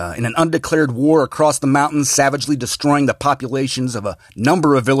in an undeclared war across the mountains, savagely destroying the populations of a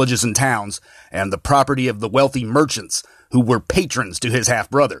number of villages and towns and the property of the wealthy merchants who were patrons to his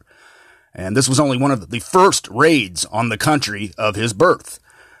half-brother. And this was only one of the first raids on the country of his birth.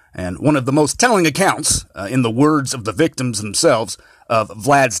 And one of the most telling accounts, in the words of the victims themselves, of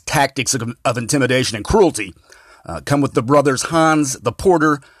Vlad's tactics of intimidation and cruelty, come with the brothers Hans the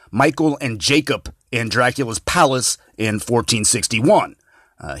Porter, Michael, and Jacob in Dracula's palace in 1461.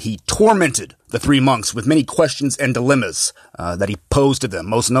 He tormented the three monks with many questions and dilemmas that he posed to them,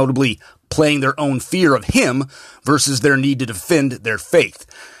 most notably playing their own fear of him versus their need to defend their faith,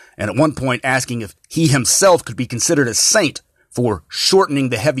 and at one point asking if he himself could be considered a saint for shortening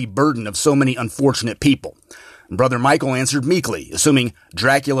the heavy burden of so many unfortunate people. Brother Michael answered meekly, assuming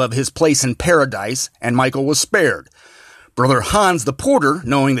Dracula of his place in paradise, and Michael was spared. Brother Hans the Porter,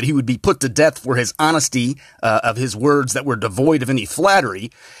 knowing that he would be put to death for his honesty of his words that were devoid of any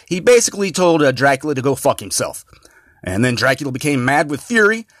flattery, he basically told Dracula to go fuck himself. And then Dracula became mad with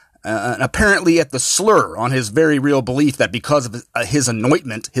fury, apparently at the slur on his very real belief that because of his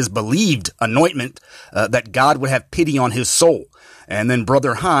anointment, his believed anointment, that God would have pity on his soul. And then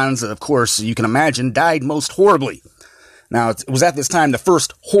Brother Hans, of course, you can imagine, died most horribly. Now, it was at this time the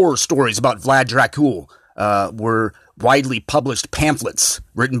first horror stories about Vlad Dracul were widely published pamphlets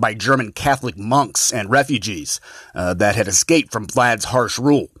written by German Catholic monks and refugees that had escaped from Vlad's harsh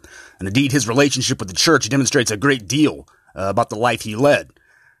rule. And indeed, his relationship with the church demonstrates a great deal about the life he led.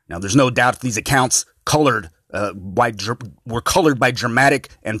 Now, there's no doubt that these accounts were colored by dramatic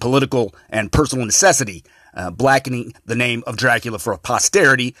and political and personal necessity, blackening the name of Dracula for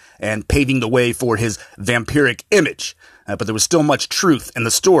posterity and paving the way for his vampiric image. But there was still much truth in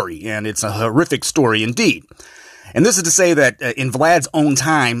the story, and it's a horrific story indeed. And this is to say that in Vlad's own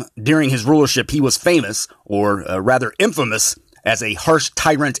time, during his rulership, he was famous, or rather infamous, as a harsh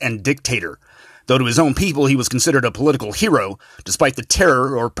tyrant and dictator. Though to his own people, he was considered a political hero, despite the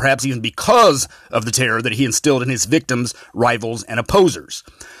terror, or perhaps even because of the terror that he instilled in his victims, rivals, and opposers.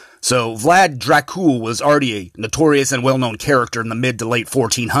 So Vlad Dracul was already a notorious and well-known character in the mid to late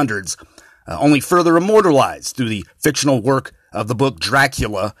 1400s, only further immortalized through the fictional work of the book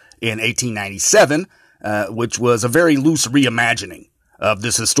Dracula in 1897, which was a very loose reimagining of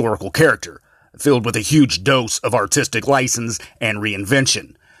this historical character, filled with a huge dose of artistic license and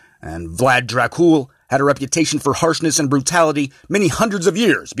reinvention. And Vlad Dracul had a reputation for harshness and brutality many hundreds of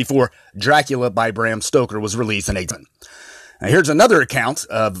years before Dracula by Bram Stoker was released in 18. Now, here's another account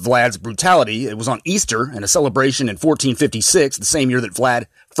of Vlad's brutality. It was on Easter in a celebration in 1456, the same year that Vlad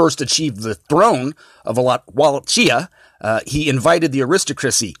first achieved the throne of Wallachia. He invited the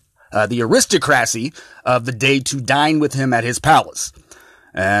aristocracy of the day to dine with him at his palace.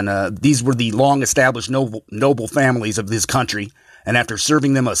 And these were the long-established noble families of this country. And after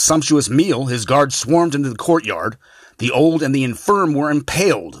serving them a sumptuous meal, his guards swarmed into the courtyard. The old and the infirm were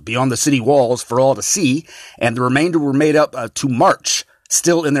impaled beyond the city walls for all to see, and the remainder were made up to march,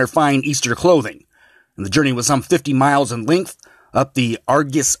 still in their fine Easter clothing. And the journey was some 50 miles in length, up the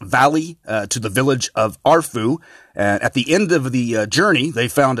Argis Valley to the village of Arfu. At the end of the journey, they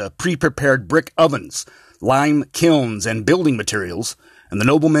found pre-prepared brick ovens, lime kilns, and building materials, and the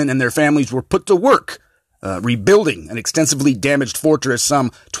noblemen and their families were put to work, rebuilding an extensively damaged fortress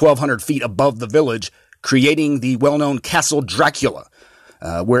some 1,200 feet above the village, creating the well-known Castle Dracula,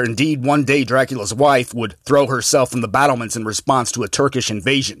 where indeed one day Dracula's wife would throw herself from the battlements in response to a Turkish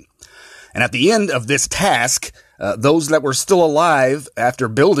invasion. And at the end of this task, those that were still alive after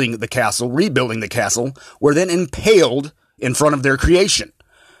rebuilding the castle, were then impaled in front of their creation.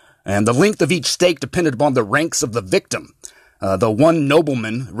 And the length of each stake depended upon the ranks of the victim. The one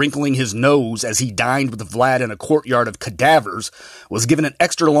nobleman, wrinkling his nose as he dined with Vlad in a courtyard of cadavers, was given an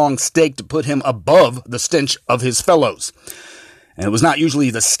extra long stake to put him above the stench of his fellows. And it was not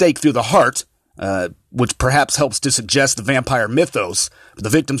usually the stake through the heart, which perhaps helps to suggest the vampire mythos, but the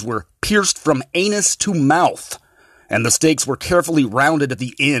victims were pierced from anus to mouth, and the stakes were carefully rounded at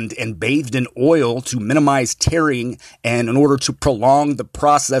the end and bathed in oil to minimize tearing and in order to prolong the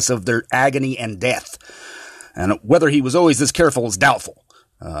process of their agony and death. And whether he was always this careful is doubtful.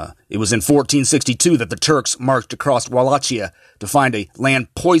 It was in 1462 that the Turks marched across Wallachia to find a land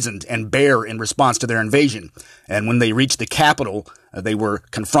poisoned and bare in response to their invasion. And when they reached the capital, they were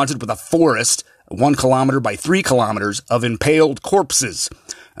confronted with a forest 1 kilometer by 3 kilometers of impaled corpses,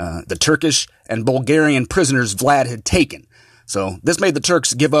 the Turkish and Bulgarian prisoners Vlad had taken. So this made the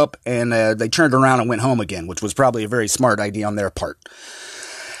Turks give up, and they turned around and went home again, which was probably a very smart idea on their part.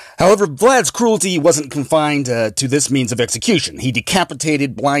 However, Vlad's cruelty wasn't confined to this means of execution. He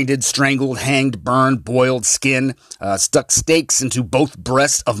decapitated, blinded, strangled, hanged, burned, boiled, skinned, stuck stakes into both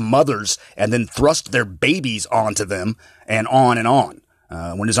breasts of mothers, and then thrust their babies onto them, and on and on.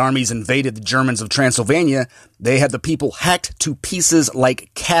 When his armies invaded the Germans of Transylvania, they had the people hacked to pieces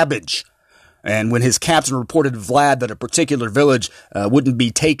like cabbage. And when his captain reported to Vlad that a particular village wouldn't be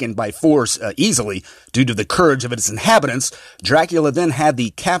taken by force easily due to the courage of its inhabitants, Dracula then had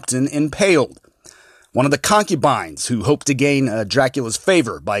the captain impaled. One of the concubines who hoped to gain Dracula's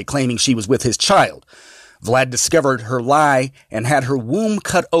favor by claiming she was with his child. Vlad discovered her lie and had her womb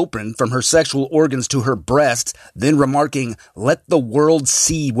cut open from her sexual organs to her breasts, then remarking, "Let the world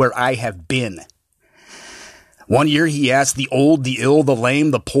see where I have been." One year he asked the old, the ill, the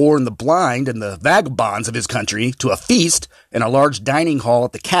lame, the poor, and the blind, and the vagabonds of his country to a feast in a large dining hall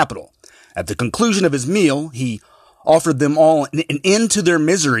at the capital. At the conclusion of his meal, he offered them all an end to their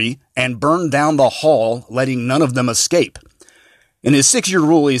misery and burned down the hall, letting none of them escape. In his 6-year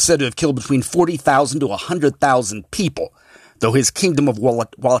rule, he is said to have killed between 40,000 to 100,000 people, though his kingdom of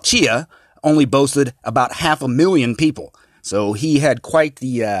Wallachia only boasted about 500,000 people. So he had quite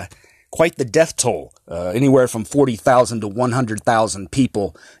the death toll, anywhere from 40,000 to 100,000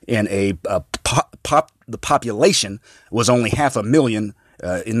 people in the population was only 500,000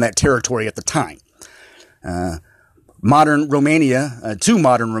 in that territory at the time. To modern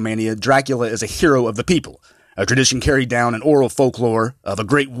Romania, Dracula is a hero of the people, a tradition carried down in oral folklore of a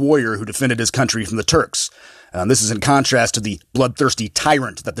great warrior who defended his country from the Turks. This is in contrast to the bloodthirsty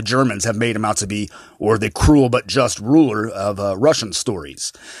tyrant that the Germans have made him out to be, or the cruel but just ruler of Russian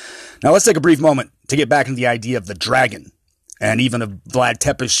stories. Now let's take a brief moment to get back into the idea of the dragon, and even of Vlad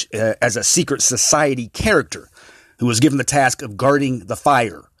Tepes as a secret society character who was given the task of guarding the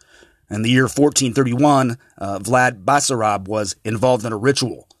fire. In the year 1431, Vlad Basarab was involved in a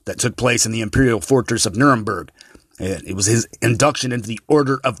ritual that took place in the imperial fortress of Nuremberg. It was his induction into the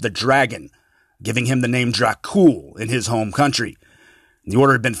Order of the Dragon, giving him the name Dracul in his home country. The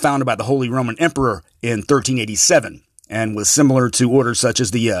order had been founded by the Holy Roman Emperor in 1387 and was similar to orders such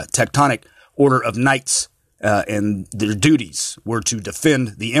as the Teutonic Order of Knights, and their duties were to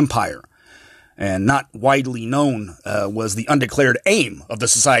defend the empire. And not widely known was the undeclared aim of the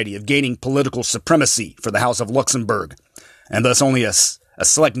society of gaining political supremacy for the House of Luxembourg, and thus only a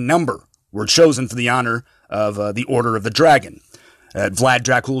select number were chosen for the honor of the Order of the Dragon. At Vlad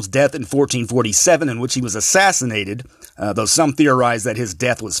Dracul's death in 1447, in which he was assassinated, though some theorize that his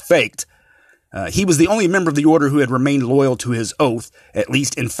death was faked, he was the only member of the order who had remained loyal to his oath, at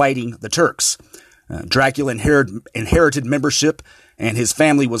least in fighting the Turks. Dracula inherited membership, and his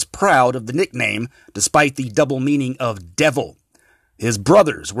family was proud of the nickname, despite the double meaning of devil. His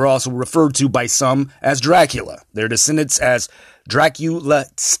brothers were also referred to by some as Dracula, their descendants as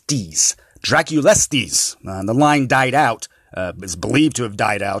Draculestes. The line died out, is believed to have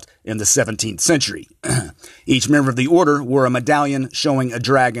died out in the 17th century. Each member of the order wore a medallion showing a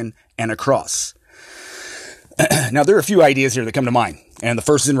dragon and a cross. Now, there are a few ideas here that come to mind, and the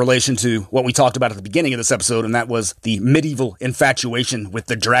first is in relation to what we talked about at the beginning of this episode, and that was the medieval infatuation with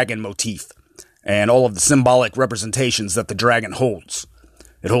the dragon motif and all of the symbolic representations that the dragon holds.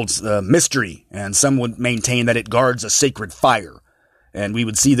 It holds mystery, and some would maintain that it guards a sacred fire, and we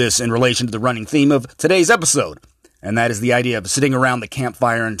would see this in relation to the running theme of today's episode, and that is the idea of sitting around the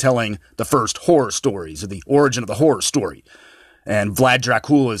campfire and telling the first horror stories, or the origin of the horror story. And Vlad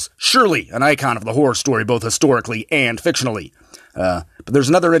Dracul is surely an icon of the horror story, both historically and fictionally. But there's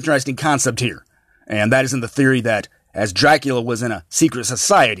another interesting concept here, and that is in the theory that as Dracula was in a secret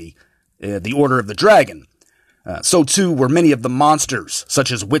society, the Order of the Dragon, so too were many of the monsters,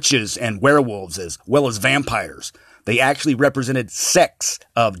 such as witches and werewolves, as well as vampires. They actually represented sects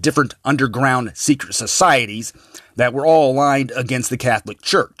of different underground secret societies that were all aligned against the Catholic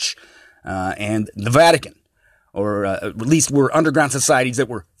Church and the Vatican. Or at least were underground societies that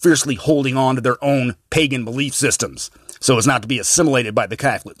were fiercely holding on to their own pagan belief systems, so as not to be assimilated by the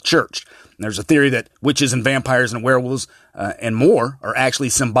Catholic Church. And there's a theory that witches and vampires and werewolves and more are actually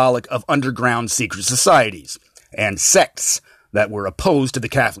symbolic of underground secret societies and sects that were opposed to the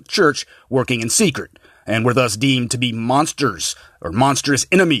Catholic Church, working in secret, and were thus deemed to be monsters or monstrous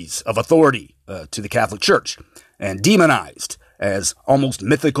enemies of authority to the Catholic Church, and demonized as almost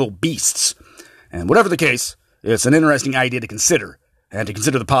mythical beasts. And whatever the case, it's an interesting idea to consider, and to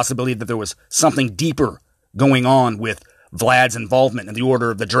consider the possibility that there was something deeper going on with Vlad's involvement in the Order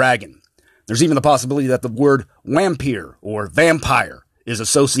of the Dragon. There's even the possibility that the word wampir, or vampire, is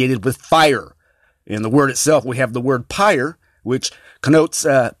associated with fire. In the word itself, we have the word pyre, which connotes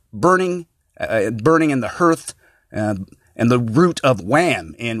burning in the hearth, and the root of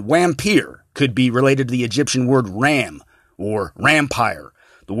wham in wampir could be related to the Egyptian word ram, or rampire.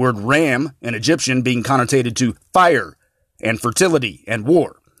 The word ram in Egyptian being connotated to fire and fertility and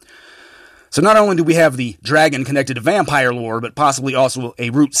war. So not only do we have the dragon connected to vampire lore, but possibly also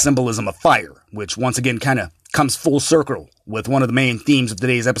a root symbolism of fire, which once again kind of comes full circle with one of the main themes of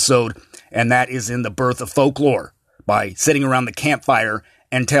today's episode, and that is in the birth of folklore, by sitting around the campfire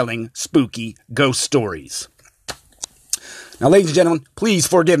and telling spooky ghost stories. Now, ladies and gentlemen, please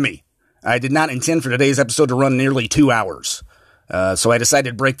forgive me. I did not intend for today's episode to run nearly 2 hours, so I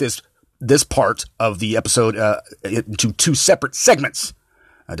decided to break this part of the episode into 2 separate segments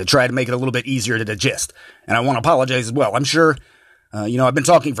to try to make it a little bit easier to digest. And I want to apologize as well. I'm sure, I've been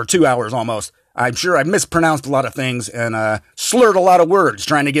talking for 2 hours almost. I'm sure I mispronounced a lot of things and slurred a lot of words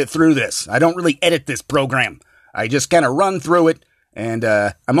trying to get through this. I don't really edit this program. I just kind of run through it, and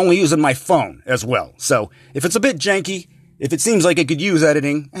I'm only using my phone as well. So if it's a bit janky, if it seems like it could use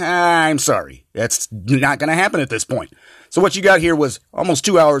editing, I'm sorry. That's not going to happen at this point. So what you got here was almost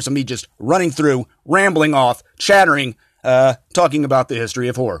 2 hours of me just running through, rambling off, chattering, talking about the history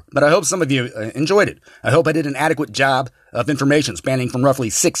of horror. But I hope some of you enjoyed it. I hope I did an adequate job of information spanning from roughly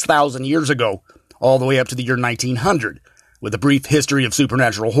 6,000 years ago all the way up to the year 1900, with a brief history of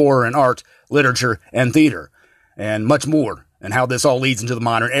supernatural horror and art, literature, and theater, and much more, and how this all leads into the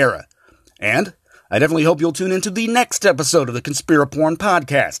modern era. And I definitely hope you'll tune into the next episode of the Conspiraporn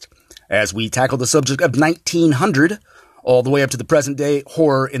podcast, as we tackle the subject of 1900 all the way up to the present day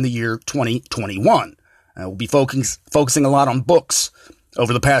horror in the year 2021. We'll be focusing a lot on books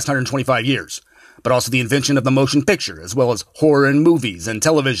over the past 125 years, but also the invention of the motion picture, as well as horror in movies and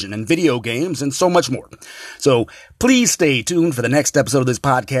television and video games and so much more. So please stay tuned for the next episode of this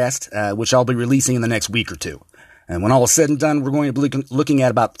podcast, which I'll be releasing in the next week or two. And when all is said and done, we're going to be looking at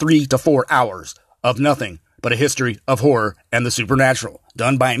about 3 to 4 hours of nothing but a history of horror and the supernatural,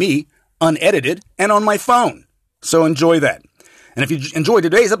 done by me, unedited, and on my phone. So enjoy that. And if you enjoyed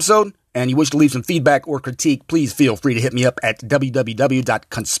today's episode and you wish to leave some feedback or critique, please feel free to hit me up at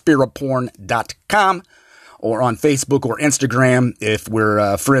www.conspiraporn.com or on Facebook or Instagram if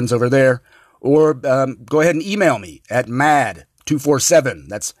we're friends over there. Or go ahead and email me at mad247.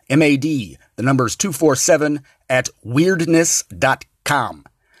 That's MAD. The number's 247 at weirdness.com.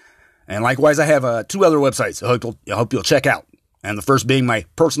 And likewise, I have 2 other websites I hope you'll check out. And the first being my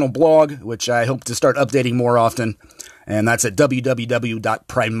personal blog, which I hope to start updating more often. And that's at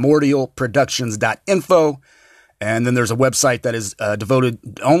www.primordialproductions.info. And then there's a website that is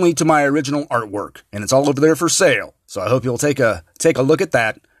devoted only to my original artwork. And it's all over there for sale. So I hope you'll take a look at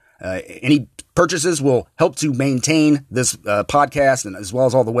that. Any purchases will help to maintain this podcast and as well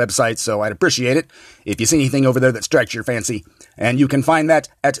as all the websites. So I'd appreciate it if you see anything over there that strikes your fancy. And you can find that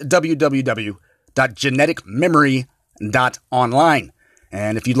at www.geneticmemory.online.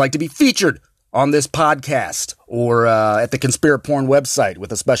 And if you'd like to be featured on this podcast or at the Conspiraporn website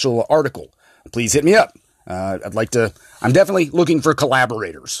with a special article, please hit me up. I'm definitely looking for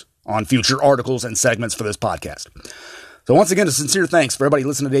collaborators on future articles and segments for this podcast. So once again, a sincere thanks for everybody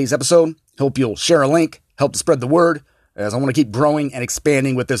listening to today's episode. Hope you'll share a link, help to spread the word, as I want to keep growing and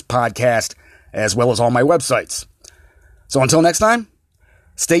expanding with this podcast, as well as all my websites. So until next time,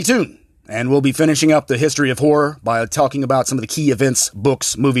 stay tuned, and we'll be finishing up the history of horror by talking about some of the key events,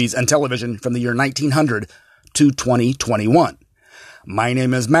 books, movies, and television from the year 1900 to 2021. My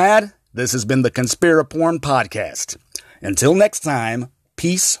name is Mad. This has been the Conspiraporn Podcast. Until next time,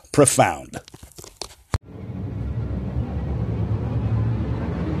 peace profound.